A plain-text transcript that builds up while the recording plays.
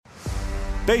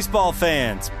Baseball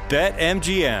fans,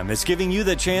 BetMGM is giving you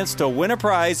the chance to win a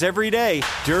prize every day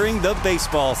during the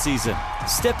baseball season.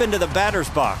 Step into the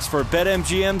batter's box for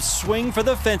BetMGM's Swing for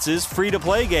the Fences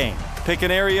free-to-play game. Pick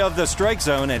an area of the strike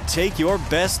zone and take your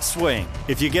best swing.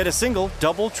 If you get a single,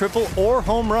 double, triple, or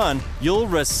home run, you'll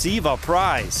receive a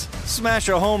prize. Smash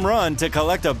a home run to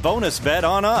collect a bonus bet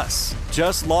on us.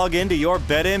 Just log into your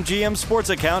BetMGM sports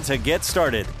account to get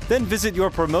started. Then visit your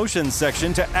promotions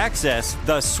section to access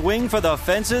the Swing for the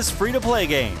Fences free-to-play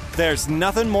game. There's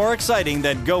nothing more exciting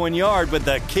than going yard with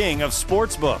the king of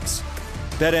sportsbooks.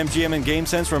 BetMGM and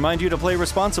GameSense remind you to play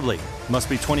responsibly. Must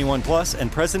be 21 plus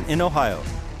and present in Ohio.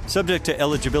 Subject to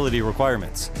eligibility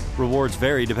requirements. Rewards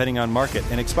vary depending on market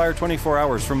and expire 24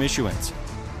 hours from issuance.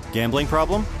 Gambling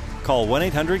problem? Call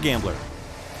 1-800-GAMBLER.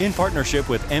 In partnership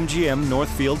with MGM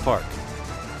Northfield Park.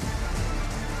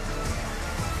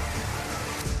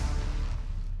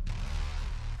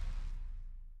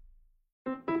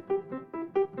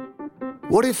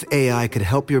 What if AI could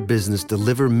help your business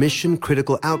deliver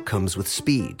mission-critical outcomes with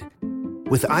speed?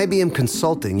 With IBM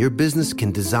Consulting, your business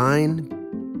can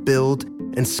design, build,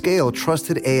 and scale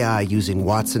trusted AI using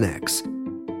Watson X,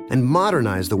 and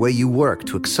modernize the way you work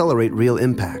to accelerate real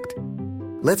impact.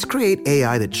 Let's create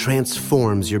AI that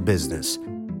transforms your business.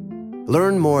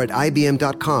 Learn more at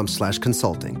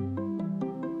ibm.com/consulting.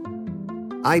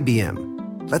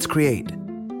 IBM. Let's create.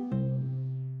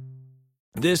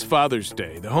 This Father's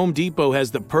Day, the Home Depot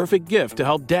has the perfect gift to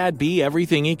help Dad be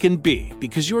everything he can be,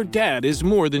 because your dad is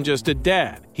more than just a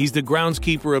dad. He's the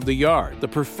groundskeeper of the yard, the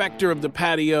perfecter of the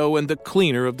patio, and the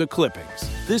cleaner of the clippings.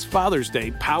 This Father's Day,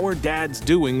 power Dad's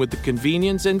doing with the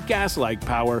convenience and gas-like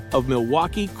power of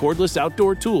Milwaukee cordless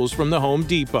outdoor tools from the Home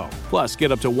Depot. Plus,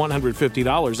 get up to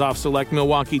 $150 off select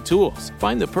Milwaukee tools.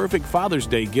 Find the perfect Father's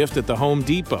Day gift at the Home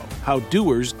Depot. How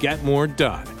doers get more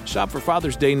done. Shop for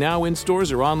Father's Day now in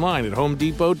stores or online at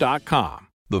homedepot.com.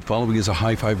 The following is a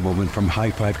high-five moment from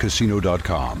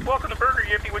highfivecasino.com. Welcome to Burger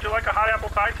Yippee. Would you like a hot apple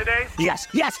pie today? Yes,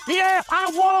 yeah,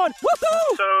 I won!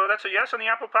 Woohoo! So that's a yes on the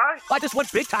apple pie? I just went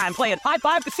big time playing High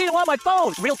Five Casino on my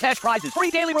phone. Real cash prizes,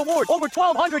 free daily rewards, over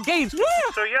 1,200 games. Yeah!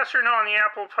 So yes or no on the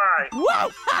apple pie?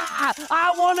 Whoa!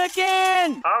 I won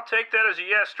again! I'll take that as a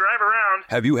yes. Drive around.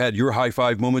 Have you had your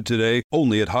high-five moment today?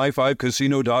 Only at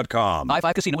highfivecasino.com. High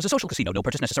Five Casino is a social casino. No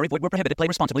purchase necessary. Void where prohibited. Play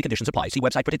responsibly. Conditions apply. See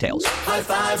website for details. High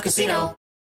Five Casino.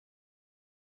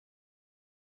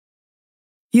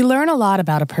 You learn a lot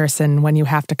about a person when you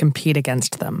have to compete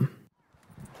against them.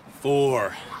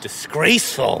 4.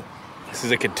 Disgraceful. This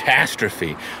is a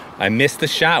catastrophe. I missed the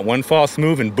shot. One false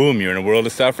move and boom, you're in a world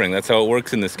of suffering. That's how it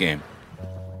works in this game.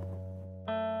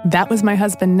 That was my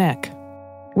husband, Nick.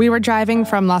 We were driving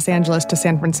from Los Angeles to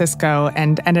San Francisco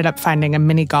and ended up finding a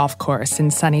mini golf course in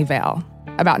Sunnyvale,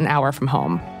 about an hour from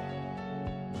home.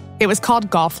 It was called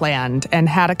Golfland and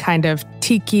had a kind of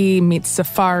tiki meets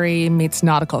safari meets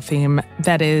nautical theme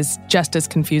that is just as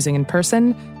confusing in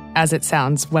person as it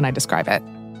sounds when I describe it.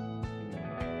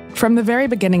 From the very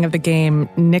beginning of the game,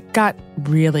 Nick got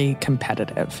really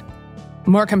competitive.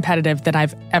 More competitive than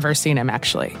I've ever seen him,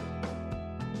 actually.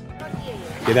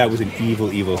 Yeah, that was an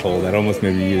evil, evil hole. That almost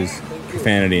made me use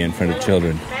profanity in front of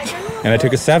children. And I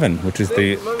took a 7, which is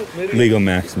the legal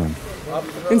maximum.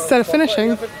 Instead of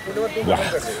finishing. Wow,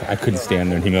 I couldn't stand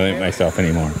there and humiliate myself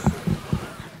anymore.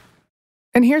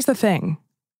 And here's the thing.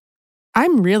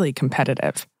 I'm really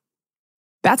competitive.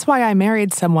 That's why I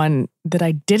married someone that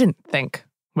I didn't think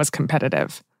was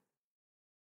competitive.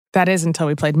 That is, until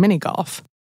we played mini golf.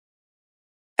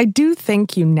 I do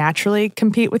think you naturally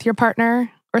compete with your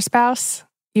partner or spouse,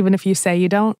 even if you say you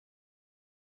don't.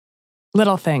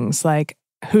 Little things like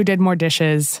who did more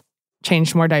dishes,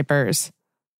 changed more diapers,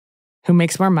 who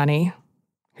makes more money,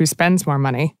 who spends more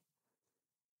money.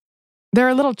 There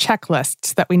are little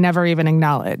checklists that we never even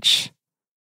acknowledge,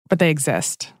 but they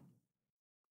exist.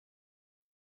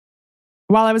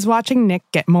 While I was watching Nick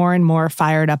get more and more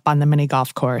fired up on the mini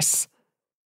golf course,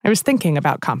 I was thinking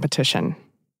about competition.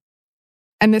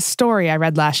 And this story I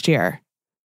read last year.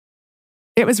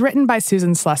 It was written by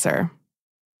Susan Slusser.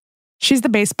 She's the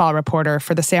baseball reporter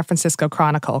for the San Francisco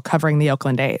Chronicle covering the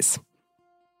Oakland A's.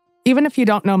 Even if you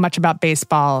don't know much about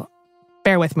baseball,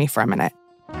 bear with me for a minute.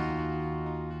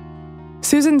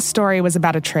 Susan's story was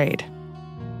about a trade.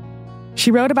 She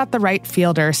wrote about the right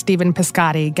fielder Stephen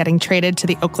Piscotty getting traded to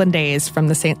the Oakland A's from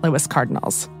the St. Louis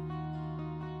Cardinals.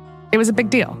 It was a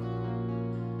big deal.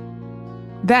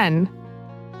 Then,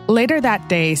 later that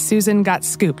day, Susan got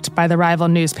scooped by the rival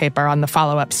newspaper on the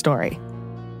follow-up story.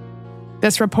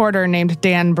 This reporter named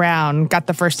Dan Brown got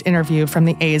the first interview from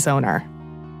the A's owner.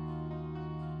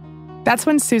 That's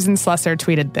when Susan Slusser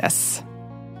tweeted this.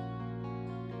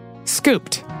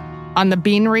 Scooped. on the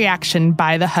Bean reaction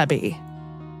by the hubby.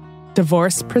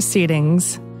 Divorce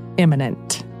proceedings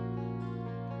imminent.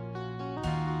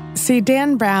 See,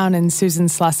 Dan Brown and Susan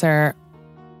Slusser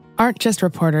aren't just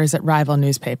reporters at rival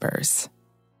newspapers.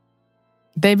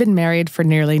 They've been married for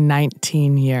nearly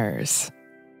 19 years.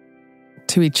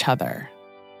 To each other.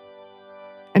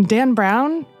 And Dan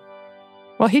Brown?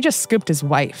 Well, he just scooped his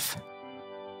wife.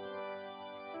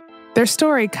 Their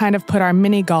story kind of put our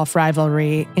mini golf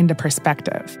rivalry into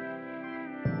perspective.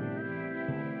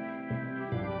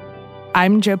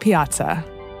 I'm Jo Piazza.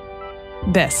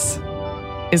 This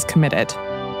is Committed.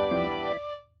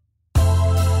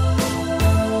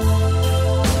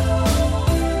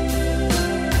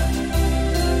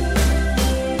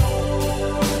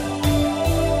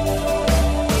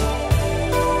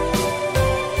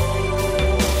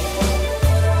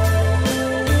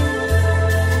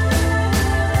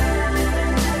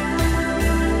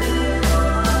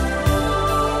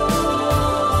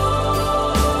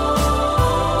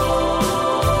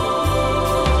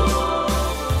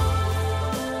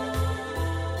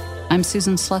 I'm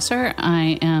Susan Slusser.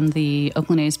 I am the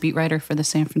Oakland A's beat writer for the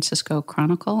San Francisco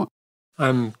Chronicle.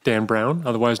 I'm Dan Brown,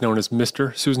 otherwise known as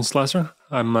Mr. Susan Slusser.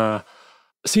 I'm a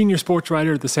senior sports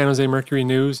writer at the San Jose Mercury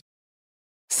News.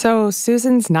 So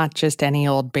Susan's not just any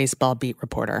old baseball beat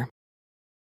reporter.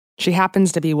 She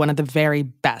happens to be one of the very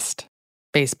best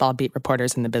baseball beat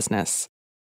reporters in the business.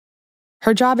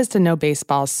 Her job is to know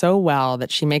baseball so well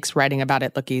that she makes writing about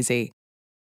it look easy,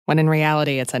 when in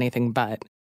reality it's anything but.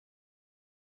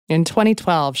 In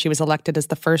 2012, she was elected as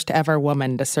the first ever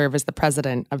woman to serve as the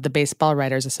president of the Baseball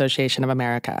Writers Association of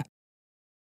America,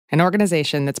 an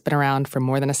organization that's been around for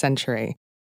more than a century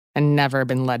and never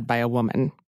been led by a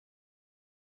woman.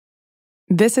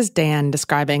 This is Dan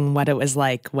describing what it was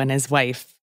like when his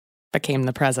wife became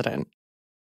the president.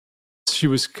 She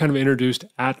was kind of introduced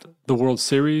at the World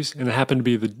Series, and it happened to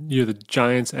be the year the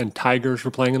Giants and Tigers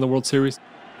were playing in the World Series.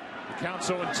 The count's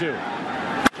 0-2.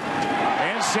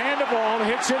 And Sandoval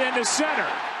hits it into center.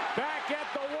 Back at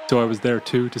the wall. So I was there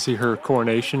too to see her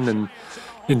coronation and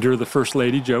endure the First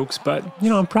Lady jokes, but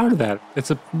I'm proud of that.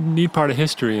 It's a neat part of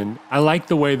history, and I like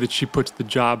the way that she puts the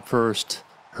job first,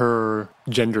 her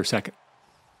gender second.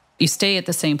 You stay at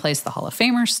the same place the Hall of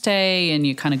Famers stay, and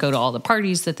you kind of go to all the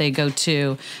parties that they go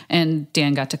to, and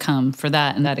Dan got to come for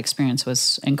that, and that experience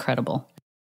was incredible.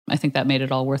 I think that made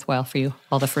it all worthwhile for you,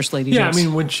 all the First Lady jokes. Yeah,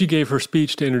 when she gave her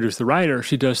speech to introduce the writer,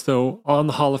 she does so on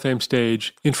the Hall of Fame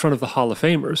stage in front of the Hall of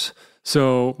Famers.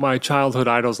 So my childhood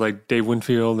idols like Dave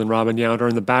Winfield and Robin Yount are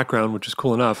in the background, which is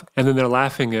cool enough. And then they're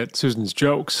laughing at Susan's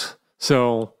jokes.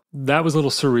 So that was a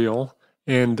little surreal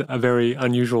and a very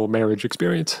unusual marriage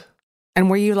experience. And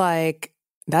were you like,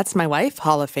 that's my wife,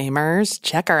 Hall of Famers,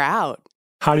 check her out?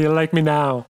 How do you like me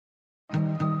now?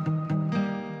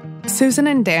 Susan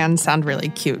and Dan sound really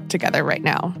cute together right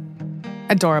now.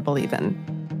 Adorable even.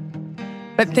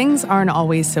 But things aren't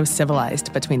always so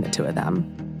civilized between the two of them.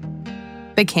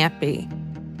 They can't be.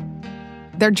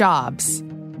 Their jobs,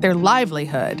 their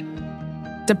livelihood,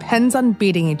 depends on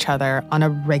beating each other on a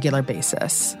regular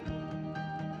basis.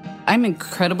 I'm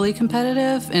incredibly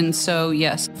competitive, and so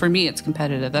yes, for me it's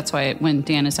competitive. That's why when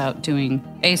Dan is out doing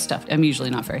A stuff, I'm usually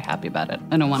not very happy about it.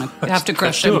 I don't want to have to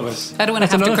crush him. I don't want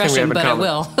to have to crush him, but I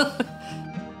will.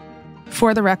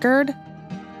 For the record,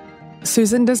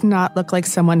 Susan does not look like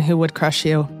someone who would crush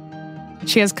you.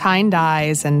 She has kind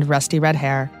eyes and rusty red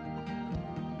hair.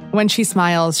 When she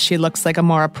smiles, she looks like a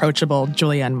more approachable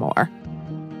Julianne Moore.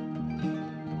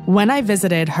 When I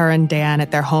visited her and Dan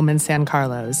at their home in San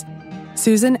Carlos,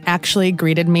 Susan actually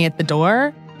greeted me at the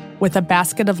door with a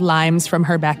basket of limes from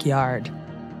her backyard.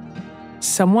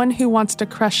 Someone who wants to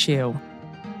crush you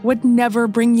would never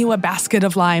bring you a basket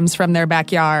of limes from their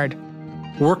backyard.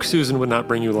 Work Susan would not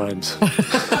bring you limes.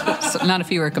 So not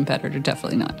if you were a competitor,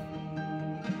 definitely not.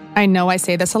 I know I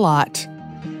say this a lot,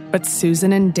 but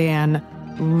Susan and Dan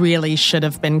really should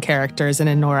have been characters in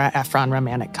a Nora Ephron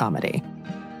romantic comedy.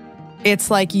 It's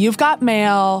like You've Got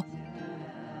Mail,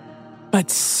 but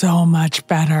so much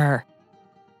better.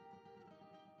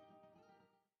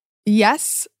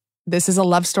 Yes, this is a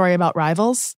love story about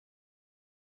rivals,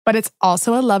 but it's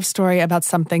also a love story about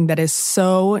something that is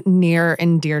so near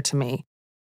and dear to me: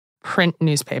 print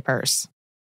newspapers.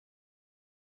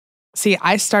 See,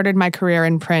 I started my career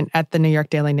in print at the New York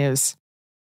Daily News.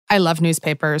 I love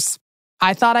newspapers.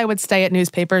 I thought I would stay at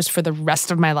newspapers for the rest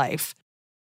of my life.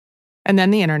 And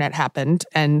then the internet happened,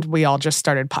 and we all just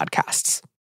started podcasts.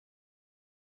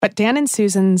 But Dan and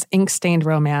Susan's ink-stained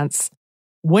romance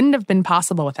wouldn't have been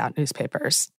possible without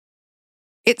newspapers.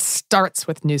 It starts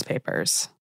with newspapers.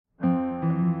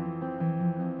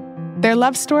 Their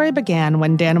love story began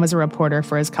when Dan was a reporter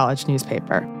for his college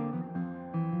newspaper.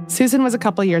 Susan was a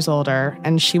couple years older,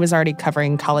 and she was already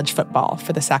covering college football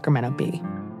for the Sacramento Bee.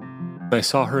 I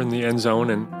saw her in the end zone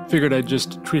and figured I'd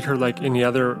just treat her like any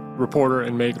other reporter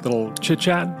and make a little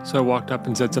chit-chat. So I walked up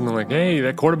and said something like, "Hey,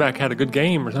 that quarterback had a good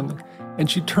game," or something. And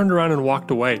she turned around and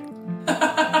walked away.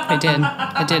 I did.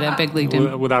 I big leagued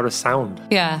him. Without a sound.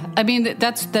 Yeah. I mean,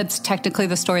 that's technically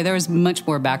the story. There was much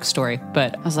more backstory,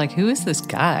 but I was like, who is this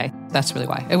guy? That's really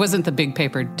why. It wasn't the big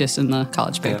paper diss in the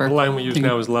college paper. Yeah, the line we use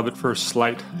now is love at first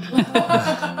slight.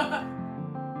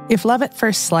 If Love at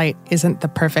First Slight isn't the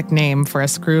perfect name for a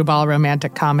screwball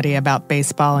romantic comedy about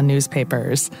baseball and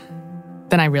newspapers,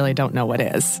 then I really don't know what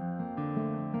is.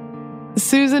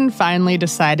 Susan finally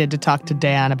decided to talk to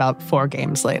Dan about 4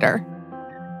 games later.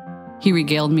 He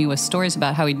regaled me with stories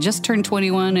about how he just turned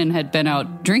 21 and had been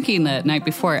out drinking the night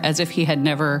before, as if he had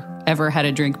never, ever had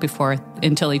a drink before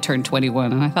until he turned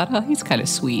 21. And I thought, oh, he's kind of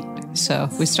sweet. So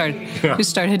we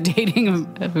started dating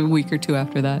a week or 2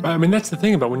 after that. I mean, that's the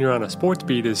thing about when you're on a sports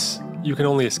beat is you can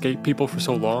only escape people for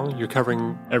so long. You're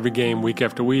covering every game week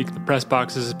after week. The press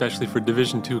boxes, especially for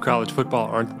Division II college football,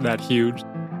 aren't that huge.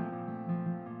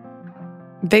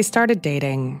 They started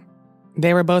dating.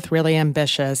 They were both really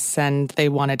ambitious, and they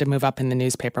wanted to move up in the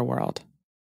newspaper world.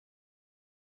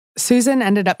 Susan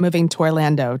ended up moving to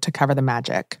Orlando to cover the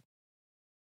Magic.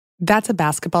 That's a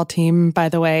basketball team, by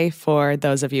the way, for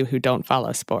those of you who don't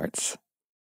follow sports,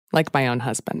 like my own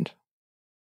husband.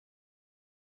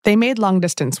 They made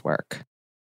long-distance work.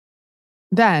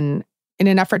 Then, in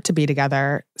an effort to be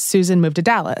together, Susan moved to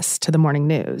Dallas to the Morning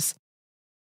News.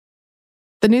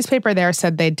 The newspaper there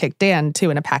said they'd take Dan, too,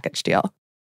 in a package deal.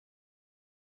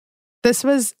 This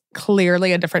was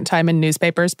clearly a different time in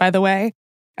newspapers, by the way,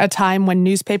 a time when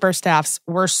newspaper staffs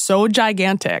were so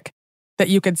gigantic that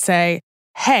you could say,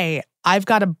 "Hey, I've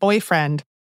got a boyfriend.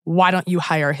 Why don't you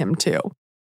hire him too?"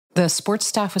 The sports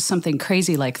staff was something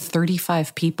crazy, like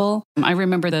 35 people. I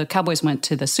remember the Cowboys went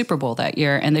to the Super Bowl that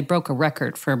year, and they broke a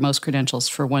record for most credentials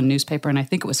for one newspaper, and I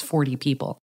think it was 40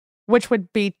 people. Which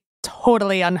would be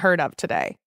totally unheard of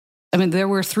today. I mean, there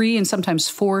were 3 and sometimes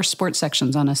 4 sports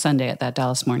sections on a Sunday at that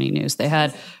Dallas Morning News. They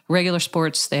had regular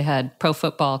sports, they had pro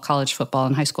football, college football,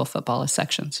 and high school football as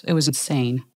sections. It was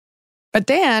insane. But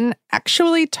Dan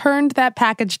actually turned that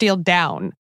package deal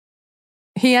down.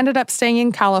 He ended up staying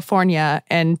in California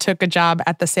and took a job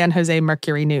at the San Jose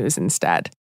Mercury News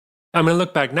instead. I mean,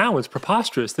 look back now, it's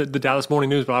preposterous that the Dallas Morning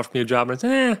News would offer me a job and I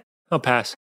said, I'll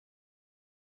pass.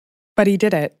 But he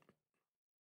did it.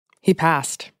 He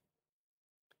passed.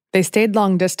 They stayed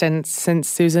long distance since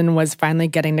Susan was finally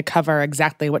getting to cover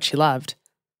exactly what she loved: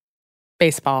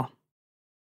 baseball.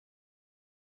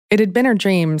 It had been her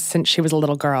dream since she was a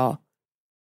little girl.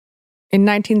 In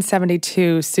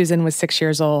 1972, Susan was 6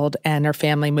 years old and her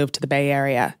family moved to the Bay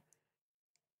Area.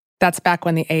 That's back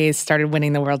when the A's started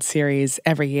winning the World Series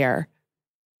every year.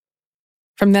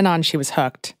 From then on, she was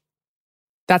hooked.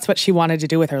 That's what she wanted to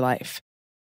do with her life.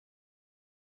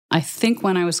 I think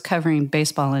when I was covering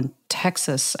baseball in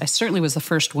Texas, I certainly was the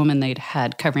first woman they'd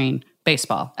had covering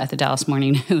baseball at the Dallas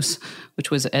Morning News,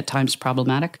 which was at times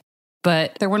problematic.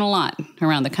 But there weren't a lot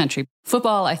around the country.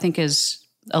 Football, I think, is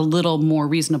a little more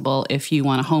reasonable if you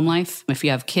want a home life. If you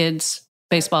have kids,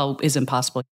 baseball is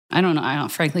impossible. I don't know. I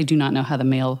frankly do not know how the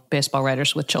male baseball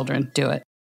writers with children do it.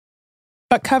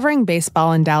 But covering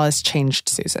baseball in Dallas changed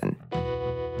Susan.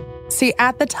 See,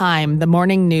 at the time, the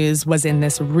Morning News was in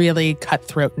this really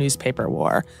cutthroat newspaper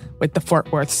war with the Fort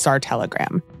Worth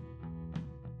Star-Telegram.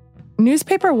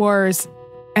 Newspaper wars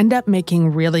end up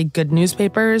making really good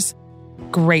newspapers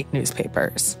great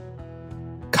newspapers.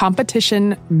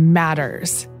 Competition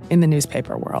matters in the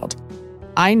newspaper world.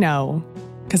 I know,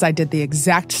 because I did the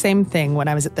exact same thing when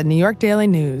I was at the New York Daily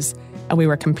News and we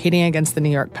were competing against the New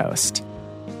York Post.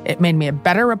 It made me a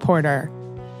better reporter,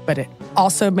 but it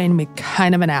also made me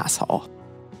kind of an asshole.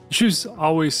 She was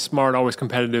always smart, always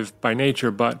competitive by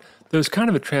nature, but there was kind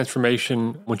of a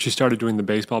transformation when she started doing the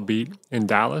baseball beat in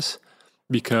Dallas,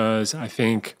 because I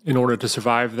think in order to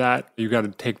survive that, you got to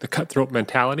take the cutthroat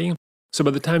mentality. So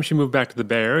by the time she moved back to the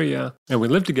Bay Area and we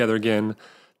lived together again,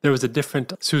 there was a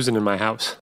different Susan in my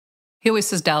house. He always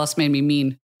says Dallas made me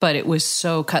mean, but it was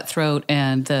so cutthroat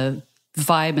and the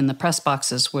vibe in the press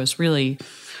boxes was really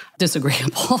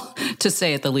disagreeable, to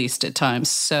say at the least at times.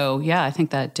 So yeah, I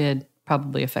think that did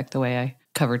probably affect the way I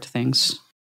covered things.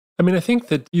 I mean, I think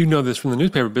that you know this from the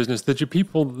newspaper business, that your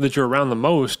people that you're around the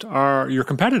most are your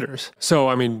competitors. So,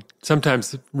 I mean,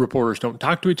 sometimes reporters don't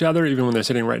talk to each other, even when they're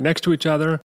sitting right next to each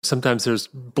other. Sometimes there's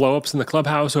blow-ups in the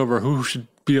clubhouse over who should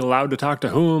be allowed to talk to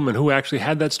whom and who actually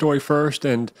had that story first.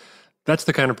 And that's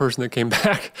the kind of person that came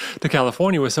back to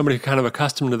California, was somebody kind of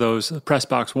accustomed to those press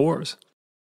box wars.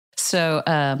 So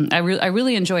I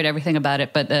really enjoyed everything about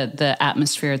it, but the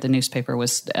atmosphere at the newspaper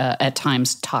was at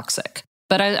times toxic.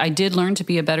 But I did learn to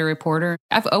be a better reporter.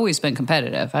 I've always been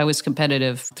competitive. I was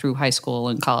competitive through high school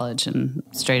and college and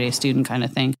straight A student kind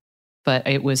of thing. But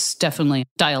it was definitely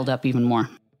dialed up even more.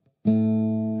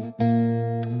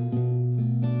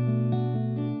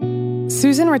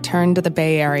 Susan returned to the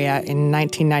Bay Area in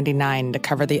 1999 to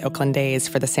cover the Oakland A's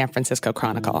for the San Francisco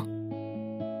Chronicle.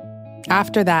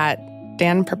 After that,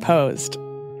 Dan proposed.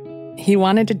 He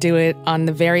wanted to do it on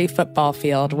the very football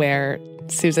field where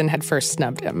Susan had first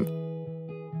snubbed him.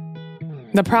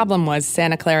 The problem was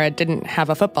Santa Clara didn't have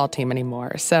a football team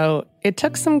anymore, so it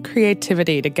took some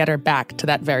creativity to get her back to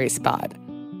that very spot.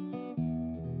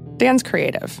 Dan's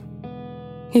creative.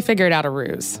 He figured out a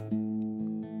ruse.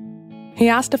 He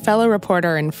asked a fellow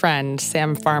reporter and friend,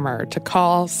 Sam Farmer, to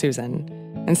call Susan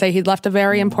and say he'd left a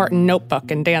very important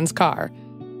notebook in Dan's car,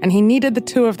 and he needed the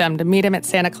two of them to meet him at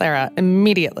Santa Clara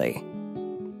immediately.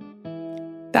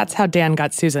 That's how Dan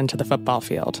got Susan to the football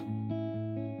field.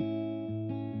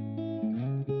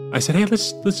 I said, hey,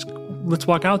 let's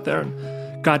walk out there.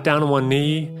 And got down on one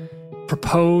knee,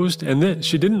 proposed, and then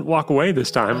she didn't walk away this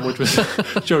time, which was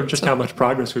showed just how much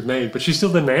progress we've made. But she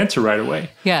still didn't answer right away.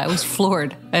 Yeah, I was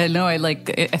floored. I know.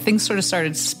 Things sort of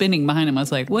started spinning behind him. I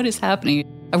was like, what is happening?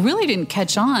 I really didn't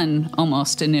catch on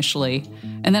almost initially,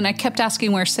 and then I kept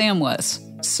asking where Sam was.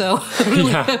 So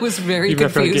I was very even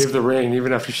confused. After I gave the ring,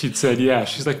 even after she'd said yeah,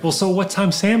 she's like, well, so what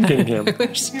time's Sam getting him?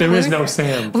 There is no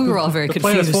Sam. We were all very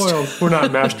confused. The plan is foiled. We're not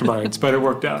masterminds, but it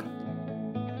worked out.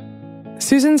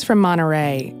 Susan's from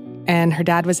Monterey, and her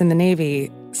dad was in the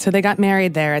Navy, so they got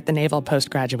married there at the Naval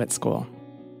Postgraduate School.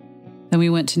 Then we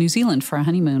went to New Zealand for a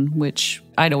honeymoon, which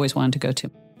I'd always wanted to go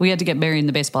to. We had to get married in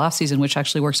the baseball offseason, which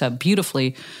actually works out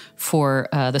beautifully for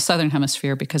the Southern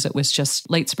Hemisphere because it was just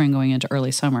late spring going into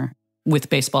early summer, with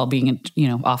baseball being,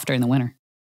 off during the winter.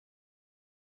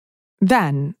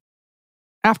 Then,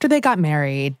 after they got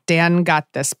married, Dan got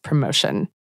this promotion.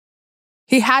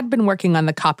 He had been working on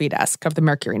the copy desk of the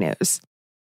Mercury News,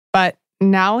 but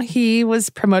now he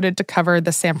was promoted to cover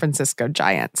the San Francisco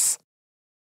Giants.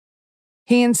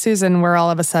 He and Susan were all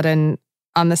of a sudden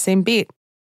on the same beat.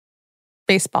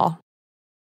 Baseball.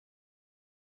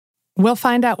 We'll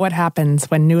find out what happens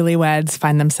when newlyweds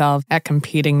find themselves at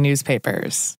competing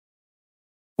newspapers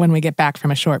when we get back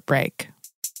from a short break.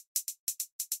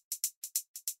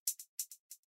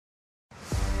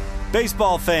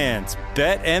 Baseball fans,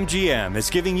 BetMGM is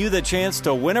giving you the chance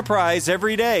to win a prize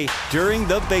every day during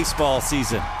the baseball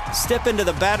season. Step into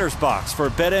the batter's box for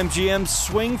BetMGM's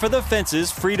Swing for the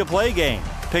Fences free-to-play game.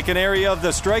 Pick an area of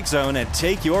the strike zone and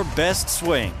take your best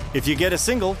swing. If you get a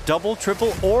single, double,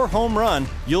 triple, or home run,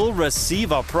 you'll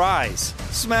receive a prize.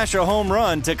 Smash a home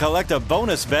run to collect a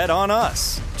bonus bet on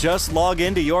us. Just log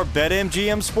into your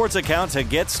BetMGM sports account to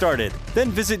get started.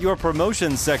 Then visit your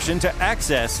promotions section to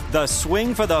access the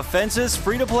Swing for the Fences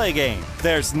free-to-play game.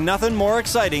 There's nothing more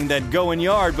exciting than going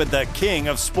yard with the king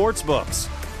of sportsbooks.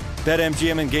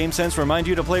 BetMGM and GameSense remind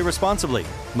you to play responsibly.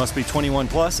 Must be 21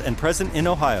 plus and present in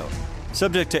Ohio.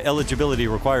 Subject to eligibility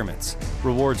requirements.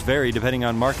 Rewards vary depending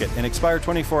on market and expire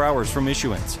 24 hours from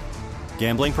issuance.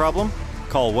 Gambling problem?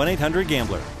 Call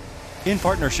 1-800-GAMBLER. In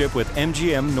partnership with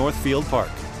MGM Northfield Park.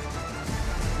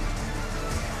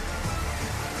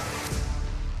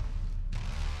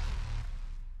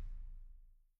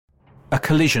 A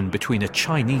collision between a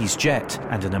Chinese jet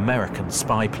and an American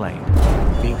spy plane.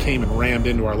 He came and rammed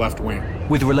into our left wing.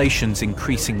 With relations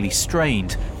increasingly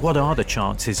strained, what are the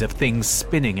chances of things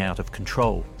spinning out of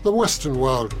control? The Western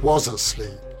world was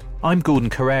asleep. I'm Gordon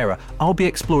Carrera. I'll be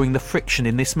exploring the friction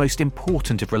in this most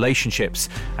important of relationships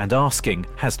and asking,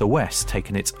 has the West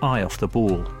taken its eye off the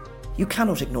ball? You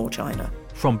cannot ignore China.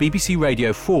 From BBC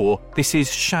Radio 4, this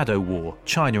is Shadow War,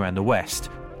 China and the West.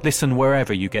 Listen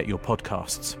wherever you get your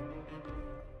podcasts.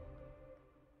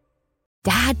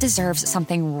 Dad deserves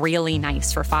something really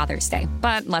nice for Father's Day,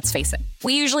 but let's face it,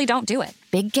 we usually don't do it.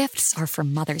 Big gifts are for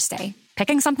Mother's Day.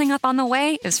 Picking something up on the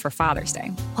way is for Father's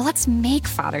Day. Well, let's make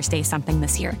Father's Day something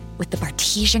this year with the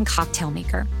Bartesian Cocktail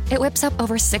Maker. It whips up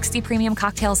over 60 premium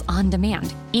cocktails on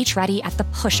demand, each ready at the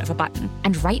push of a button.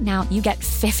 And right now, you get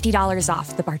 $50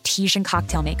 off the Bartesian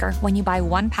Cocktail Maker when you buy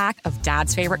one pack of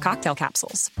Dad's favorite cocktail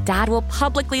capsules. Dad will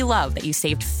publicly love that you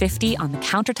saved $50 on the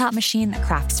countertop machine that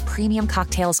crafts premium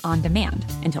cocktails on demand.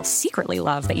 And he'll secretly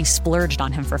love that you splurged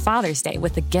on him for Father's Day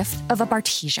with the gift of a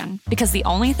Bartesian. Because the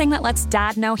only thing that lets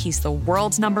Dad know he's the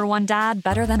world's #1 dad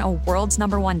better than a world's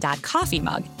 #1 dad coffee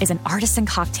mug is an artisan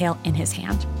cocktail in his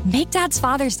hand. Make Dad's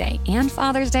Father's Day and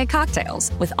Father's Day cocktails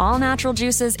with all-natural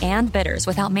juices and bitters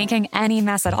without making any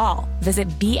mess at all. Visit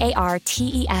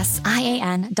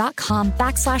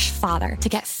BARTESIAN.com/father to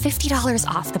get $50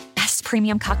 off the best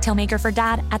premium cocktail maker for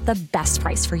Dad at the best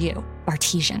price for you.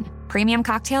 Bartesian. Premium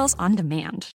cocktails on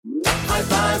demand. High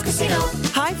Five Casino.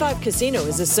 High Five Casino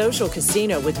is a social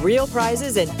casino with real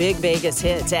prizes and big Vegas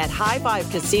hits at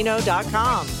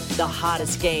highfivecasino.com. The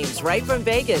hottest games right from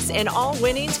Vegas, and all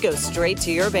winnings go straight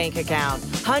to your bank account.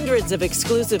 Hundreds of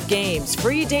exclusive games,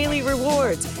 free daily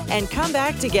rewards, and come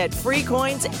back to get free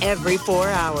coins every 4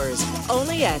 hours.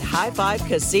 Only at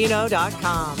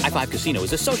highfivecasino.com. High Five Casino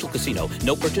is a social casino.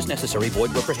 No purchase necessary.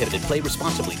 Void where prohibited. Play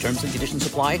responsibly. Terms and conditions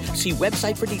apply. See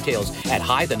website for details at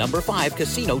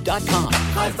high5casino.com.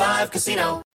 High Five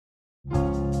Casino.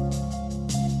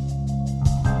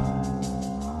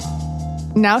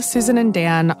 Now Susan and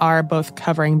Dan are both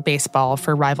covering baseball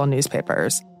for rival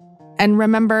newspapers. And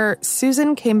remember,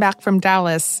 Susan came back from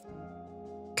Dallas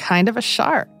kind of a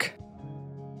shark.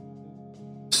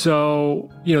 So,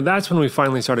 that's when we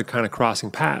finally started kind of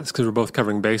crossing paths because we're both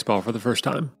covering baseball for the first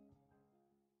time.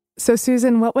 So,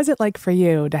 Susan, what was it like for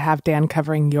you to have Dan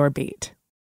covering your beat?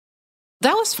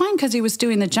 That was fine because he was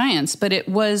doing the Giants, but it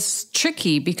was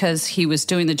tricky because he was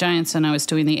doing the Giants and I was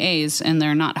doing the A's, and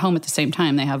they're not home at the same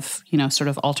time. They have, sort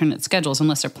of alternate schedules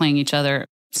unless they're playing each other.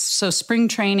 So spring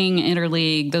training,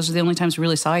 interleague, those are the only times we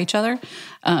really saw each other.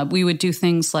 We would do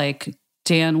things like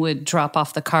Dan would drop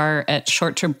off the car at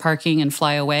short-term parking and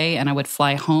fly away, and I would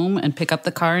fly home and pick up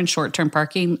the car in short-term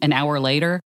parking an hour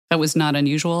later. That was not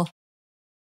unusual.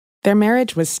 Their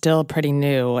marriage was still pretty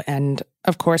new, and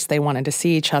of course they wanted to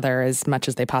see each other as much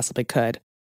as they possibly could.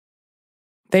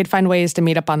 They'd find ways to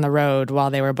meet up on the road while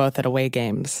they were both at away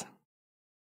games.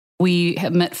 We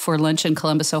had met for lunch in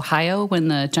Columbus, Ohio, when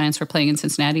the Giants were playing in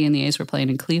Cincinnati and the A's were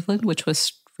playing in Cleveland, which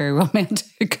was very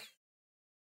romantic.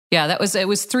 Yeah, it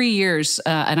was 3 years,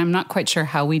 and I'm not quite sure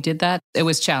how we did that. It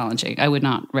was challenging. I would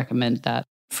not recommend that.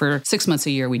 For 6 months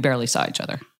a year, we barely saw each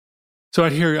other. So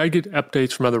I get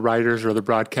updates from other writers or other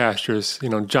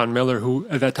broadcasters. John Miller, who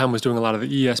at that time was doing a lot of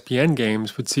the ESPN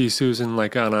games, would see Susan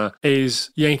like on a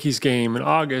A's-Yankees game in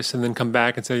August and then come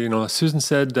back and say, Susan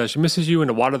said she misses you and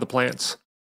to water the plants.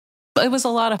 It was a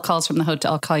lot of calls from the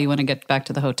hotel. I'll call you when I get back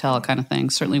to the hotel kind of thing.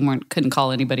 Certainly couldn't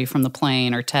call anybody from the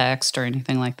plane or text or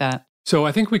anything like that. So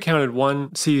I think we counted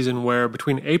one season where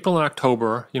between April and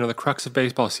October, the crux of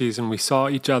baseball season, we saw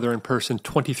each other in person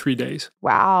 23 days.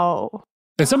 Wow.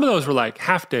 And some of those were like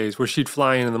half days where she'd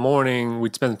fly in the morning,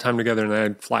 we'd spend the time together, and then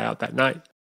I'd fly out that night.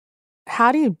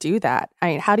 How do you do that?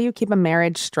 How do you keep a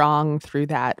marriage strong through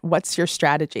that? What's your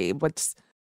strategy? What's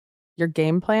your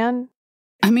game plan?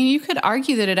 You could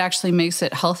argue that it actually makes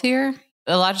it healthier.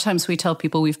 A lot of times we tell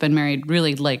people we've been married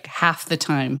really like half the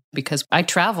time because I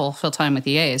travel full time with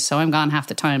the A's, so I'm gone half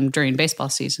the time during baseball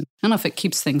season. I don't know if it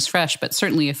keeps things fresh, but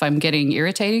certainly if I'm getting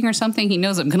irritating or something, he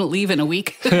knows I'm going to leave in a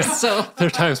week. So there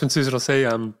are times when Susan will say,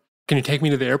 can you take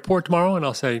me to the airport tomorrow? And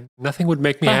I'll say, nothing would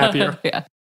make me happier. Yeah.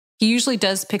 He usually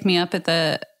does pick me up at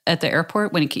the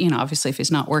airport when he, obviously if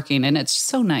he's not working, and it's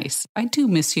so nice. I do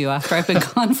miss you after I've been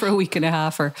gone for a week and a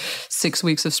half or 6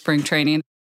 weeks of spring training.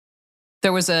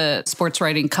 There was a sports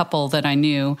writing couple that I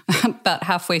knew about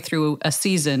halfway through a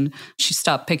season. She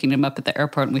stopped picking him up at the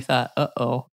airport, and we thought,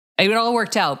 uh-oh. It all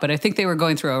worked out, but I think they were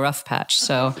going through a rough patch,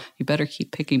 so you better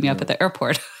keep picking me up at the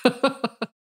airport.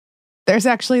 There's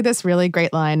actually this really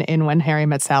great line in When Harry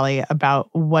Met Sally about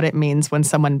what it means when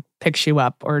someone picks you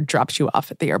up or drops you off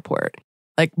at the airport.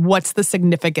 Like, what's the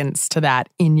significance to that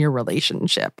in your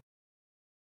relationship?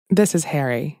 This is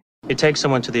Harry. You take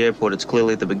someone to the airport, it's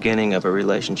clearly the beginning of a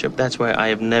relationship. That's why I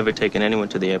have never taken anyone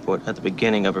to the airport at the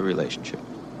beginning of a relationship.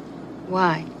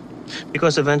 Why?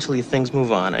 Because eventually things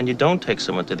move on and you don't take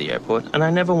someone to the airport. And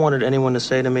I never wanted anyone to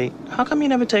say to me, how come you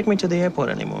never take me to the airport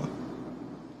anymore?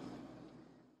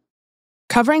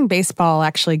 Covering baseball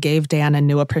actually gave Dan a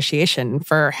new appreciation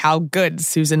for how good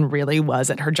Susan really was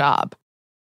at her job.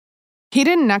 He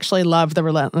didn't actually love the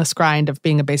relentless grind of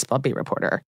being a baseball beat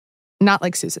reporter, not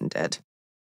like Susan did.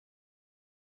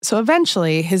 So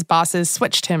eventually, his bosses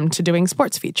switched him to doing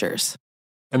sports features.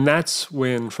 And that's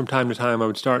when, from time to time, I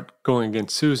would start going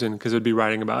against Susan because I'd be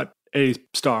writing about A's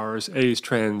stars, A's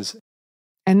trends.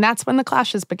 And that's when the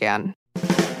clashes began.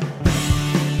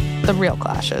 The real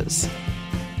clashes.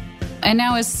 And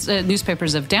now as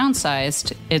newspapers have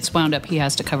downsized, it's wound up he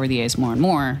has to cover the A's more and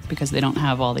more because they don't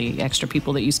have all the extra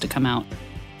people that used to come out.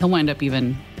 He'll wind up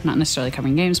even not necessarily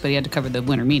covering games, but he had to cover the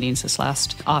winter meetings this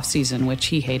last off season, which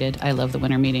he hated. I love the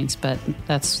winter meetings, but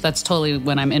that's totally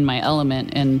when I'm in my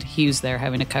element and he was there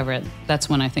having to cover it. That's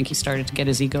when I think he started to get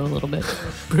his ego a little bit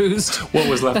bruised. What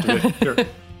was left of it? Sure.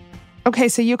 Okay,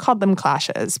 so you called them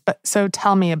clashes, but so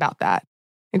tell me about that.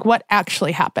 Like, what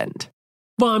actually happened?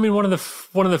 Well, I mean, one of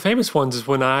the famous ones is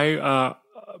when our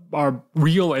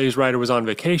real A's writer was on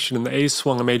vacation and the A's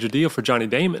swung a major deal for Johnny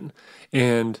Damon.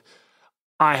 And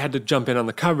I had to jump in on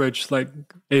the coverage, like,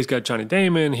 A's got Johnny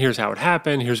Damon, here's how it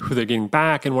happened, here's who they're getting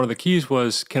back. And one of the keys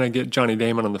was, can I get Johnny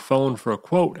Damon on the phone for a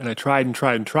quote? And I tried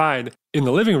in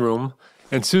the living room,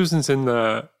 and Susan's in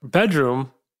the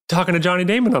bedroom talking to Johnny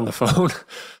Damon on the phone.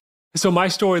 So my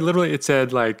story, literally, it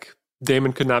said, like,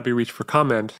 Damon could not be reached for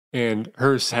comment, and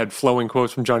hers had flowing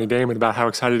quotes from Johnny Damon about how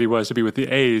excited he was to be with the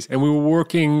A's, and we were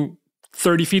working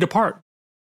 30 feet apart.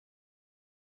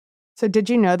 So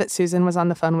did you know that Susan was on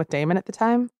the phone with Damon at the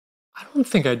time? I don't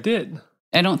think I did.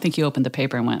 I don't think you opened the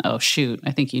paper and went, oh, shoot.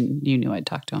 I think you knew I'd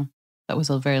talked to him. That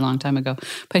was a very long time ago.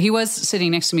 But he was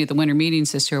sitting next to me at the winter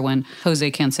meetings this year when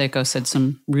Jose Canseco said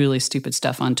some really stupid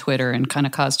stuff on Twitter and kind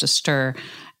of caused a stir.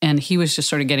 And he was just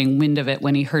sort of getting wind of it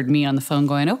when he heard me on the phone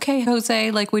going, okay,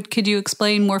 Jose, like, could you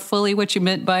explain more fully what you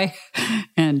meant by?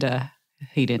 And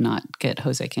he did not get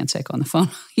Jose Canseco on the phone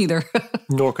either.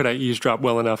 Nor could I eavesdrop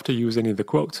well enough to use any of the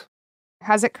quotes.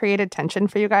 Has it created tension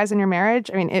for you guys in your marriage?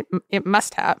 I mean, it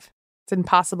must have. It's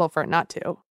impossible for it not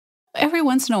to. Every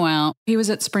once in a while, he was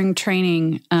at spring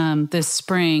training this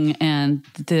spring, and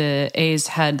the A's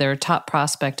had their top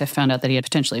prospect. I found out that he had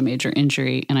potentially a major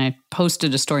injury, and I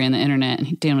posted a story on the internet,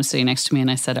 and Dan was sitting next to me, and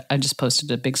I said, I just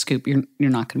posted a big scoop. You're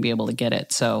not going to be able to get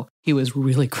it. So he was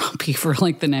really grumpy for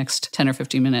like the next 10 or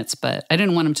 15 minutes, but I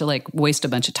didn't want him to like waste a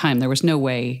bunch of time. There was no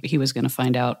way he was going to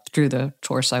find out through the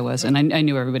source I was, and I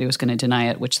knew everybody was going to deny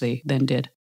it, which they then did.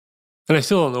 And I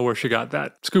still don't know where she got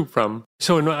that scoop from.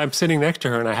 So I'm sitting next to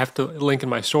her and I have to link in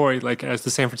my story, like as the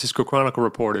San Francisco Chronicle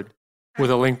reported, with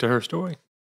a link to her story.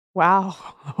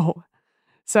 Wow.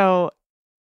 So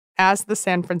as the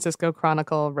San Francisco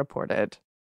Chronicle reported,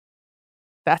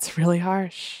 that's really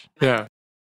harsh. Yeah.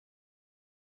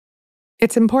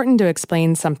 It's important to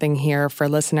explain something here for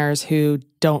listeners who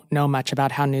don't know much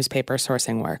about how newspaper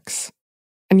sourcing works.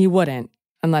 And you wouldn't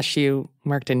unless you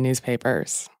worked in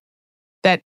newspapers.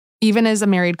 That even as a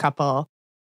married couple,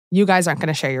 you guys aren't going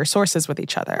to share your sources with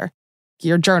each other.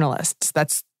 You're journalists.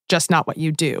 That's just not what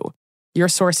you do. Your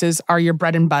sources are your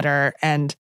bread and butter,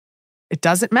 and it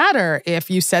doesn't matter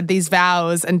if you said these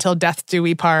vows until death do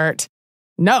we part.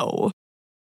 No,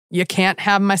 you can't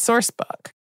have my source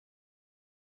book.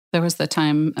 There was the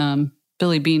time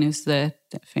Billy Beane, who's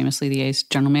famously the A's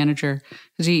general manager,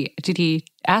 did he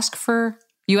ask for,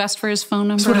 you asked for his phone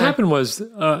number? So what happened was,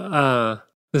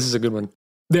 this is a good one.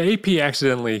 The AP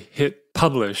accidentally hit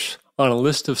publish on a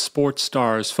list of sports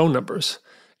stars' phone numbers.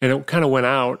 And it kind of went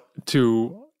out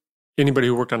to anybody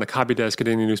who worked on a copy desk at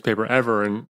any newspaper ever.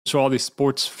 And so all these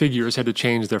sports figures had to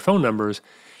change their phone numbers.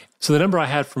 So the number I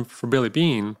had for Billy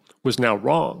Beane was now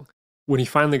wrong. When he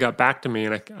finally got back to me,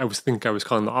 and I was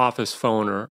calling the office phone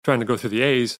or trying to go through the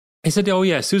A's, he said, oh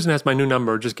yeah, Susan has my new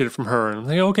number, just get it from her. And I'm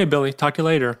like, okay, Billy, talk to you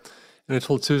later. And I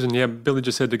told Susan, yeah, Billy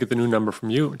just said to get the new number from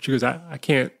you. And she goes, I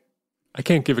can't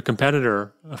give a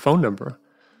competitor a phone number.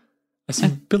 I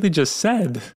said, Billy just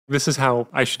said, this is how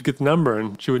I should get the number,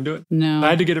 and she wouldn't do it. No. I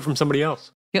had to get it from somebody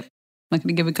else. Yep. I'm not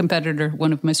going to give a competitor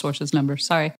one of my sources' numbers.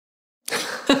 Sorry.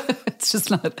 It's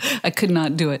just not, I could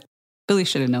not do it. Billy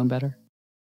should have known better.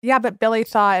 Yeah, but Billy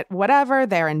thought, whatever,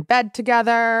 they're in bed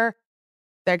together,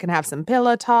 they can have some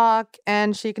pillow talk,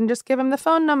 and she can just give him the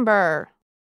phone number.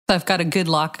 I've got a good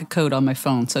lock code on my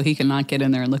phone, so he cannot get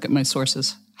in there and look at my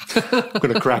sources. I'm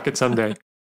going to crack it someday.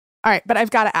 All right, but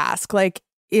I've got to ask, like,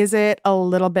 is it a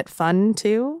little bit fun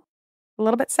too? A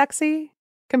little bit sexy?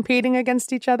 Competing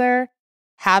against each other?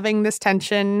 Having this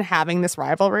tension? Having this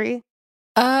rivalry?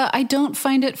 I don't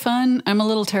find it fun. I'm a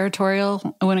little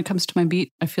territorial when it comes to my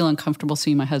beat. I feel uncomfortable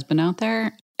seeing my husband out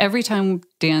there. Every time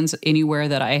Dan's anywhere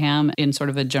that I am in sort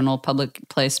of a general public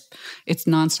place, it's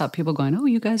nonstop people going, oh,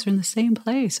 you guys are in the same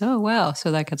place. Oh, wow.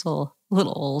 So that gets a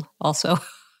little old also.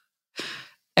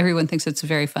 Everyone thinks it's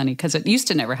very funny because it used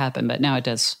to never happen, but now it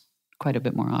does quite a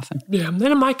bit more often. Yeah, and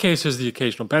then in my case, there's the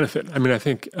occasional benefit. I mean, I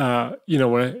think,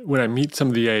 when I meet some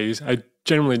of the A's, I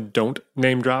generally don't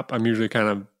name drop. I'm usually kind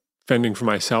of fending for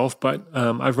myself, but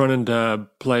I've run into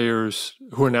players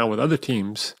who are now with other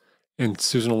teams, and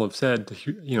Susan will have said,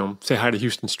 say hi to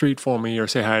Houston Street for me, or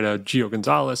say hi to Gio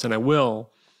Gonzalez, and I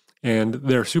will. And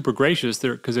they're super gracious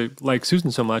because they like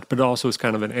Susan so much, but it also is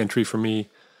kind of an entry for me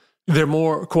They're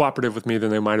more cooperative with me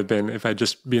than they might have been if I'd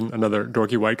just been another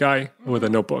dorky white guy with a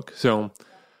notebook. So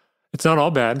it's not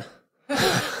all bad.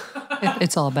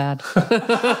 It's all bad.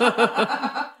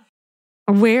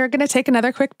 We're going to take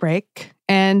another quick break.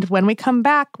 And when we come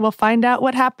back, we'll find out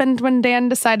what happened when Dan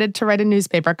decided to write a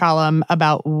newspaper column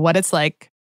about what it's like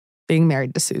being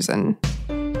married to Susan.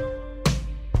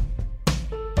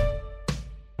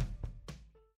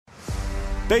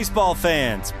 Baseball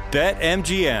fans,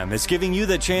 BetMGM is giving you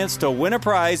the chance to win a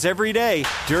prize every day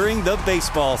during the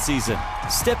baseball season.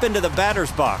 Step into the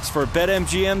batter's box for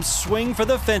BetMGM's Swing for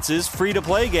the Fences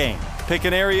free-to-play game. Pick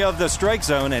an area of the strike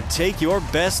zone and take your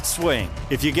best swing.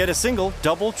 If you get a single,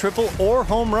 double, triple, or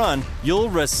home run, you'll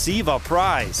receive a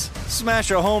prize.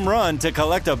 Smash a home run to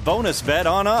collect a bonus bet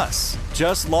on us.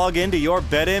 Just log into your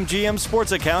BetMGM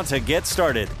sports account to get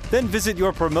started. Then visit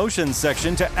your promotions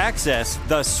section to access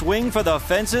the Swing for the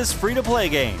Fences free-to-play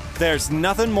game. There's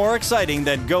nothing more exciting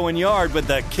than going yard with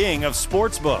the king of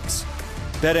sportsbooks.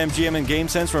 BetMGM and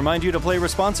GameSense remind you to play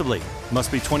responsibly.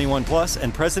 Must be 21 plus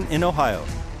and present in Ohio.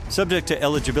 Subject to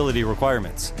eligibility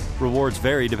requirements. Rewards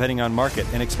vary depending on market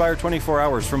and expire 24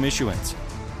 hours from issuance.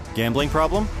 Gambling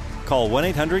problem? Call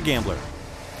 1-800-GAMBLER.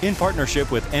 In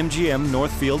partnership with MGM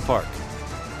Northfield Park.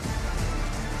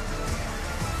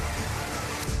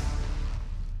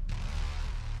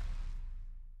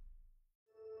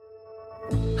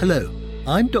 Hello,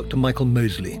 I'm Dr. Michael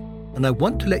Mosley, and I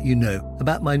want to let you know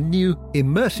about my new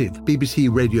immersive BBC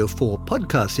Radio 4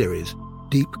 podcast series,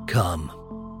 Deep Calm.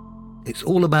 It's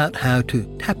all about how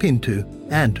to tap into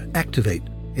and activate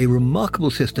a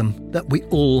remarkable system that we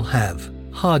all have,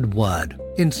 hardwired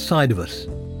inside of us,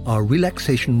 our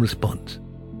relaxation response.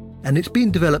 And it's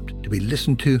been developed to be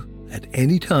listened to at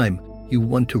any time you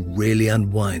want to really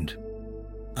unwind.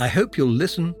 I hope you'll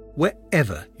listen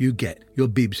wherever you get your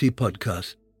BBC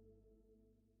podcasts.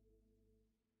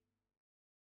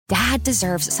 Dad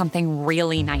deserves something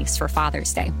really nice for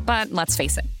Father's Day, but let's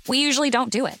face it, we usually don't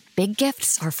do it. Big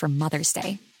gifts are for Mother's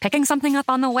Day. Picking something up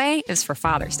on the way is for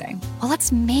Father's Day. Well,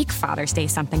 let's make Father's Day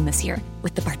something this year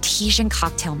with the Bartesian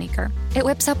Cocktail Maker. It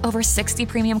whips up over 60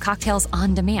 premium cocktails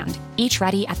on demand, each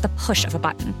ready at the push of a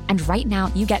button. And right now,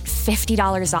 you get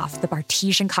 $50 off the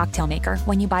Bartesian Cocktail Maker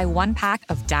when you buy one pack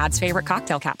of Dad's favorite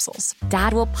cocktail capsules.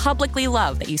 Dad will publicly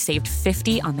love that you saved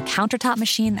 $50 on the countertop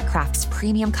machine that crafts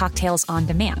premium cocktails on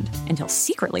demand. And he'll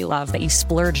secretly love that you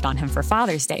splurged on him for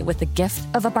Father's Day with the gift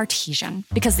of a Bartesian.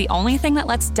 Because the only thing that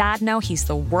lets Dad know he's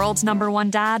the world's number one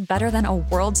dad better than a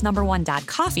world's number one dad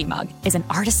coffee mug is an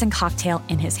artisan cocktail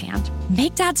in his hand.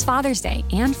 Make Dad's Father's Day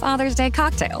and Father's Day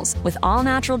cocktails with all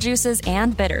natural juices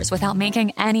and bitters without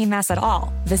making any mess at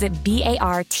all. Visit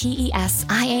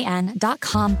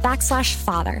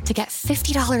BARTESIAN.com/father to get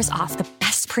 $50 off the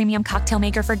best premium cocktail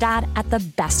maker for Dad at the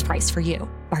best price for you.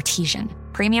 Bartesian.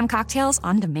 Premium cocktails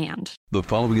on demand. The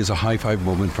following is a high five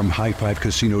moment from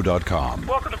highfivecasino.com.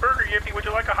 Welcome to Burger Yippee. Would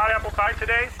you like a hot apple pie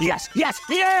today? Yes, yeah,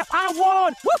 I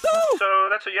won! Woohoo! So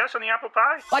that's a yes on the apple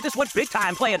pie? I just went big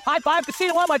time playing High Five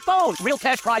Casino on my phone. Real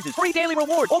cash prizes, free daily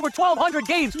rewards, over 1,200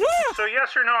 games. Yeah! So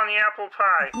yes or no on the apple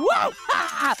pie? Whoa!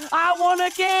 I won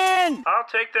again! I'll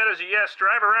take that as a yes.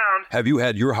 Drive around. Have you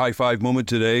had your high five moment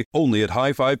today? Only at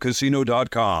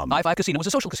highfivecasino.com. High Five Casino is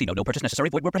a social casino. No purchase necessary.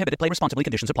 Void where prohibited. Play responsibly.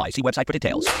 Conditions apply. See website for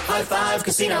details. High Five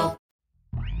Casino.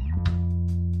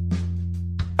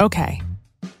 Okay,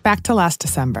 back to last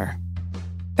December.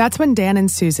 That's when Dan and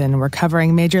Susan were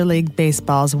covering Major League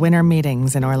Baseball's winter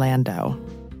meetings in Orlando.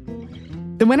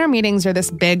 The winter meetings are this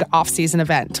big off-season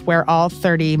event where all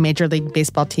 30 Major League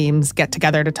Baseball teams get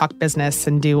together to talk business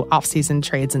and do off-season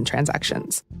trades and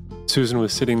transactions. Susan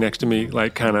was sitting next to me,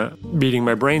 like kind of beating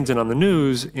my brains in on the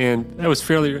news, and that was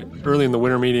fairly early in the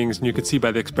winter meetings, and you could see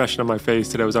by the expression on my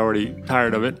face that I was already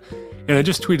tired of it. And I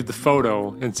just tweeted the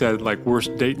photo and said, like,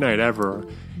 worst date night ever.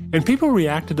 And people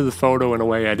reacted to the photo in a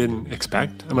way I didn't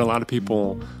expect. I mean, a lot of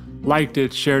people liked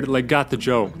it, shared it, like, got the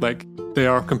joke. Like, they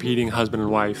are competing husband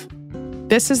and wife.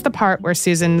 This is the part where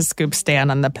Susan scoops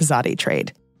Dan on the Pizzotti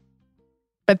trade.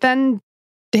 But then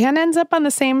Dan ends up on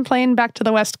the same plane back to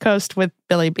the West Coast with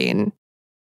Billy Beane.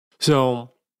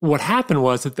 So what happened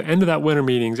was at the end of that winter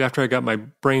meetings, after I got my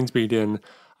brains beat in,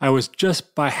 I was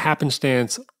just by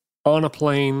happenstance on a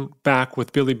plane back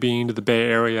with Billy Beane to the Bay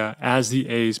Area as the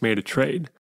A's made a trade.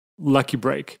 Lucky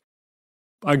break.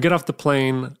 I get off the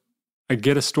plane. I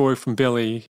get a story from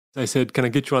Billy. I said, can I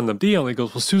get you on the deal? He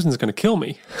goes, well, Susan's going to kill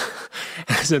me.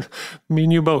 I said, me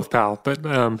and you both, pal. But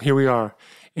here we are.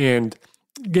 And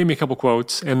gave me a couple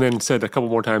quotes and then said a couple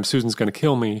more times, Susan's going to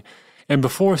kill me. And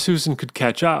before Susan could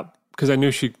catch up, because I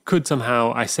knew she could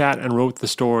somehow, I sat and wrote the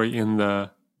story in the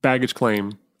baggage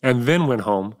claim and then went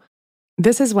home.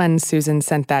 This is when Susan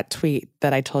sent that tweet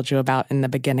that I told you about in the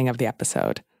beginning of the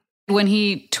episode. When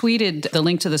he tweeted the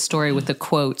link to the story with the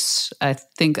quotes, I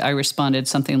think I responded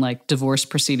something like, divorce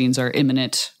proceedings are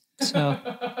imminent. So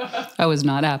I was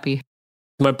not happy.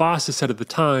 My boss has said at the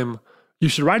time, you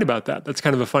should write about that. That's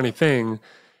kind of a funny thing.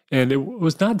 And it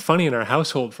was not funny in our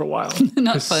household for a while.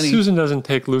 Not funny. Susan doesn't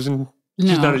take losing.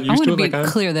 She's not used I want to to it be like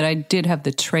clear that I did have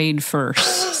the trade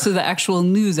first. So the actual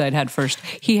news I'd had first.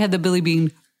 He had the Billy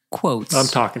Beane quotes. I'm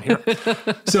talking here.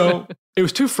 So it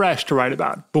was too fresh to write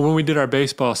about. But when we did our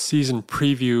baseball season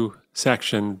preview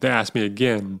section, they asked me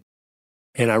again.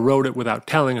 And I wrote it without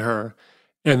telling her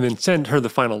and then sent her the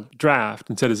final draft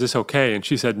and said, is this okay? And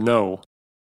she said no.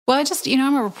 Well, I just,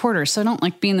 I'm a reporter, so I don't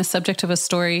like being the subject of a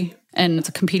story. And it's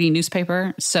a competing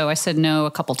newspaper. So I said no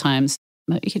a couple times.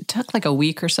 It took like a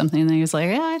week or something. And he was like,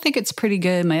 yeah, I think it's pretty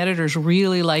good. My editors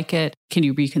really like it. Can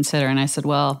you reconsider? And I said,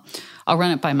 well, I'll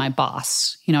run it by my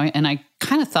boss. And I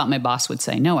kind of thought my boss would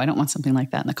say, no, I don't want something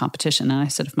like that in the competition. And I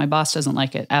said, if my boss doesn't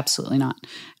like it, absolutely not.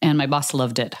 And my boss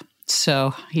loved it.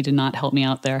 So he did not help me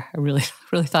out there. I really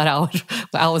thought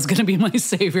Al was going to be my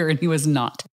savior, and he was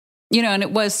not. And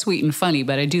it was sweet and funny,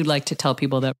 but I do like to tell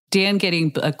people that Dan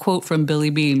getting a quote from Billy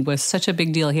Beane was such a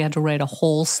big deal. He had to write a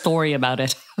whole story about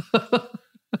it.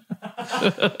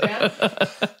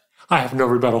 I have no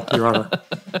rebuttal, Your Honor.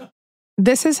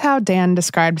 This is how Dan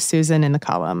described Susan in the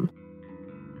column.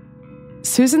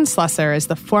 Susan Slusser is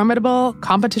the formidable,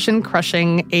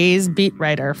 competition-crushing A's beat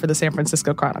writer for the San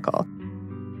Francisco Chronicle.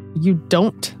 You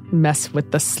don't mess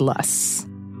with the Sluss.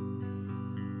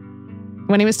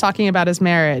 When he was talking about his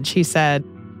marriage, he said,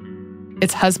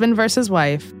 it's husband versus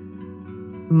wife,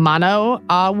 mano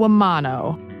a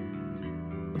mano,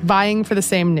 vying for the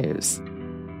same news.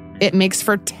 It makes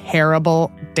for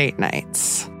terrible date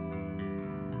nights.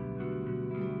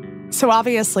 So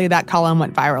obviously that column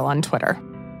went viral on Twitter.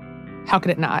 How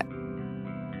could it not?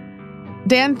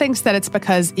 Dan thinks that it's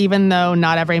because even though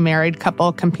not every married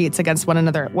couple competes against one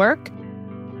another at work,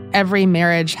 every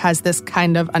marriage has this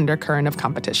kind of undercurrent of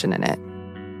competition in it.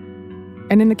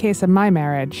 And in the case of my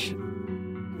marriage,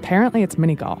 apparently it's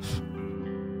mini golf.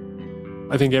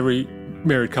 I think every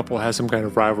married couple has some kind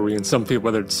of rivalry in some field,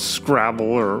 whether it's Scrabble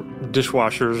or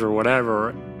dishwashers or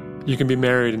whatever. You can be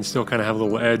married and still kind of have a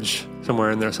little edge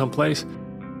somewhere in there someplace.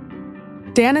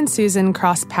 Dan and Susan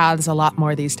cross paths a lot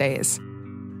more these days.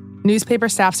 Newspaper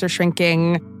staffs are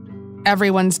shrinking.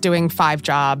 Everyone's doing 5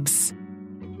 jobs.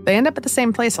 They end up at the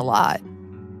same place a lot.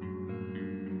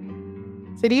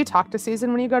 So do you talk to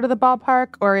Susan when you go to the ballpark,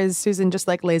 or is Susan just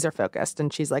like laser focused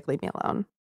and she's like, leave me alone?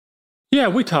 Yeah,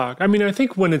 we talk. I mean, I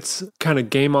think when it's kind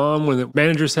of game on, when the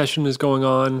manager session is going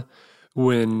on,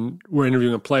 when we're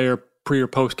interviewing a player pre or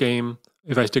post game,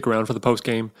 if I stick around for the post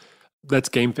game, that's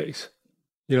game face.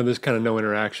 There's kind of no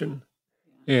interaction.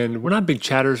 And we're not big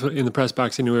chatters in the press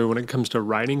box anyway when it comes to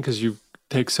writing because you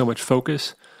take so much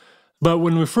focus. But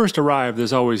when we first arrive,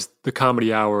 there's always the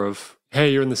comedy hour of,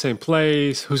 hey, you're in the same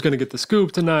place. Who's going to get the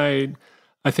scoop tonight?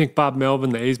 I think Bob Melvin,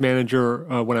 the A's manager,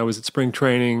 when I was at spring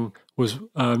training, was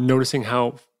noticing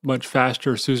how much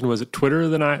faster Susan was at Twitter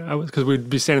than I was, because we'd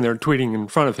be standing there tweeting in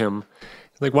front of him.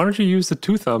 Like, why don't you use the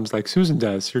 2 thumbs like Susan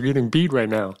does? You're getting beat right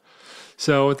now.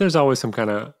 So there's always some kind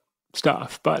of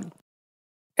stuff, but...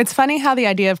 It's funny how the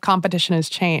idea of competition has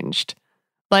changed.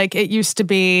 Like, it used to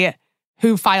be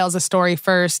who files a story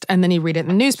first, and then you read it in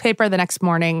the newspaper the next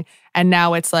morning, and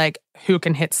now it's like, who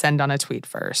can hit send on a tweet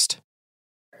first?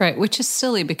 Right, which is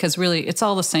silly because really it's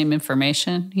all the same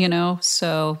information,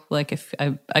 So, like, if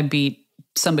I beat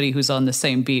somebody who's on the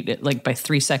same beat like by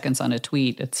 3 seconds on a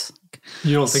tweet, it's...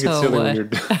 You don't think it's silly when you're...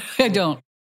 I don't.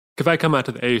 If I come out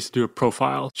to the A's to do a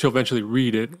profile, she'll eventually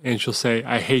read it, and she'll say,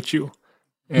 I hate you.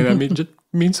 And that just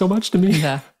means so much to me.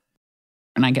 Yeah.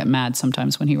 And I get mad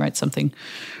sometimes when he writes something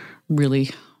really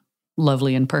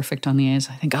lovely and perfect on the A's.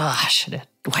 I think,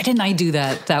 why didn't I do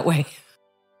that way?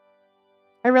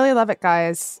 I really love it,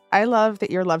 guys. I love that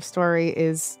your love story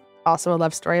is also a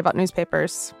love story about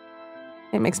newspapers.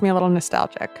 It makes me a little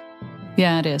nostalgic.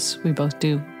 Yeah, it is. We both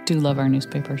do love our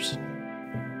newspapers.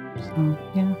 So,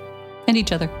 yeah. And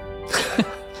each other.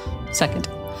 Second.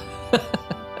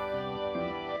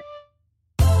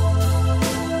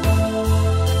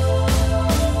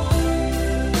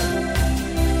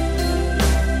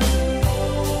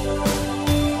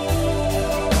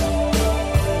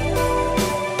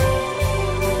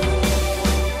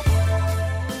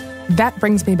 That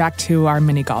brings me back to our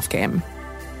mini golf game.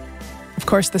 Of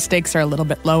course, the stakes are a little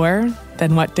bit lower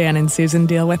than what Dan and Susan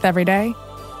deal with every day,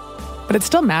 but it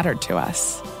still mattered to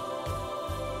us.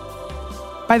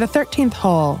 By the 13th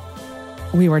hole,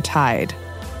 we were tied.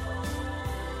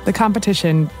 The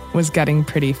competition was getting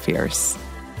pretty fierce.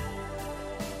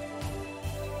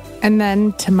 And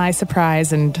then, to my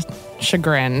surprise and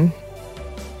chagrin,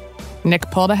 Nick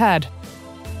pulled ahead.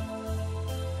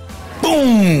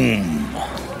 Boom!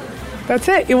 That's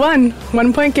it. You won.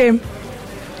 1 point game.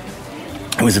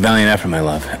 It was a valiant effort, my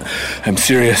love. I'm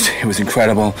serious. It was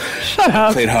incredible. Shut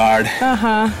up. Played hard.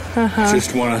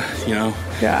 Just want to,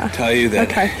 tell you that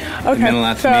Okay. it meant a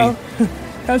lot to me.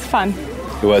 That was fun.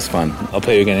 It was fun. I'll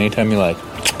play you again anytime you like.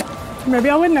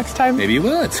 Maybe I'll win next time. Maybe you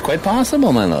will. It's quite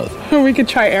possible, my love. Or we could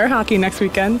try air hockey next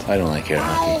weekend. I don't like air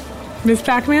hockey. Miss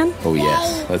Pac-Man? Oh,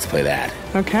 yes. Let's play that.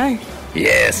 Okay.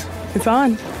 Yes. It's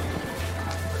on.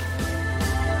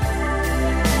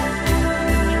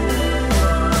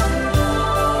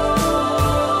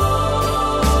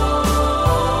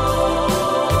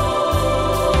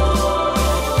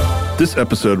 This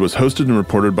episode was hosted and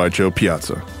reported by Joe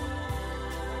Piazza.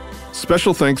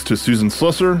 Special thanks to Susan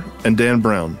Slusser and Dan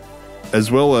Brown, as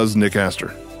well as Nick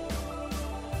Astor.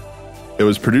 It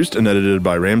was produced and edited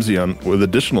by Ramsey Young, with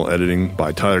additional editing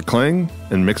by Tyler Klang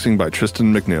and mixing by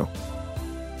Tristan McNeil.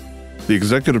 The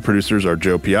executive producers are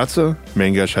Joe Piazza,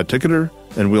 Mangesh Hattikudur,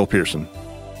 and Will Pearson.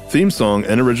 Theme song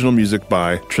and original music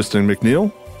by Tristan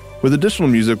McNeil, with additional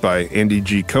music by Andy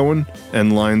G. Cohen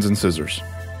and Lines and Scissors.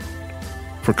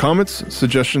 For comments,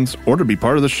 suggestions, or to be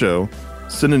part of the show,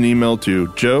 send an email to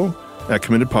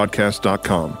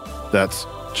joe@committedpodcast.com. That's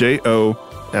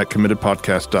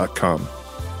JO@committedpodcast.com.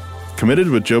 Committed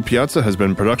with Joe Piazza has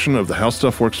been a production of the How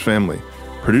Stuff Works family,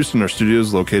 produced in our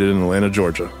studios located in Atlanta,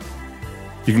 Georgia.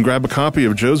 You can grab a copy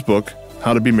of Joe's book,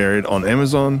 How to Be Married, on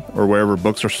Amazon or wherever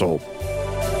books are sold.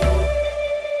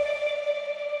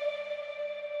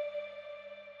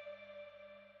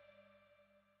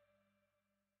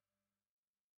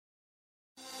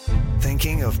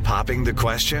 Thinking of popping the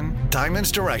question?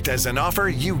 Diamonds Direct has an offer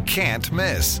you can't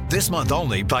miss. This month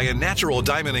only, buy a natural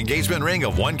diamond engagement ring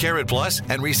of 1 carat plus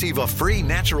and receive a free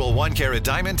natural 1 carat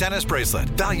diamond tennis bracelet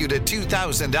valued at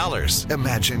 $2,000.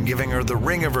 Imagine giving her the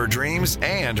ring of her dreams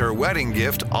and her wedding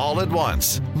gift all at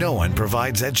once. No one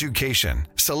provides education,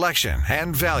 selection,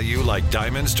 and value like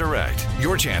Diamonds Direct.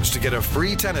 Your chance to get a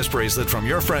free tennis bracelet from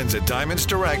your friends at Diamonds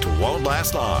Direct won't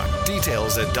last long.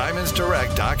 Details at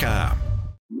diamondsdirect.com.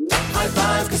 High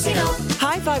Five Casino.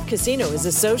 High Five Casino is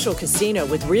a social casino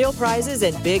with real prizes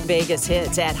and big Vegas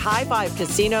hits at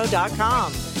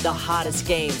highfivecasino.com. The hottest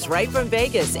games right from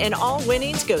Vegas, and all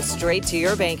winnings go straight to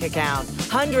your bank account.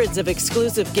 Hundreds of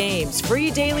exclusive games,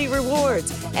 free daily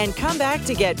rewards, and come back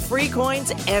to get free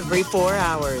coins every 4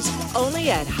 hours. Only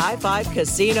at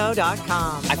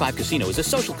highfivecasino.com. High Five Casino is a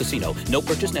social casino. No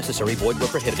purchase necessary. Void where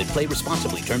prohibited. Play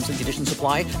responsibly. Terms and conditions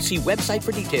apply. See website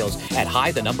for details at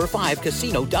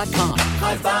high5casino.com.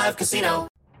 High Five Casino.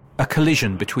 A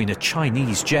collision between a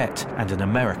Chinese jet and an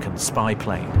American spy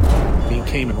plane. He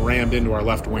came and rammed into our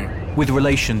left wing. With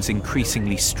relations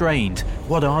increasingly strained,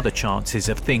 what are the chances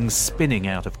of things spinning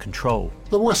out of control?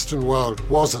 The Western world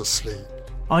was asleep.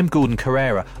 I'm Gordon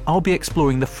Carrera. I'll be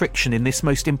exploring the friction in this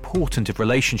most important of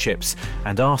relationships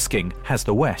and asking, has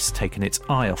the West taken its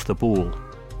eye off the ball?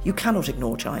 You cannot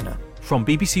ignore China. From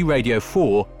BBC Radio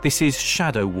 4, this is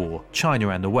Shadow War, China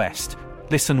and the West.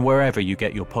 Listen wherever you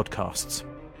get your podcasts.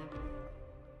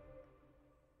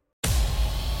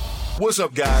 What's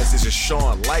up, guys? This is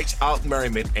Sean Lights Out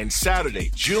Merriman, and Saturday,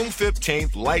 June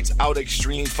 15th, Lights Out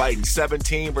Extreme Fighting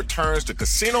 17 returns to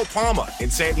Casino Palma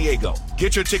in San Diego.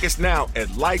 Get your tickets now at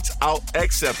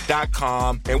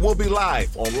lightsoutxf.com, and we'll be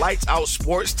live on Lights Out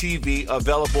Sports TV,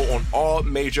 available on all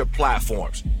major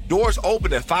platforms. Doors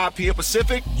open at 5 p.m.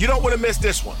 Pacific. You don't want to miss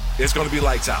this one. It's going to be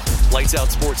lights out. Lights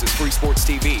Out Sports is free sports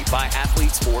TV by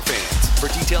athletes for fans. For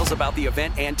details about the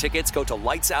event and tickets, go to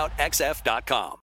lightsoutxf.com.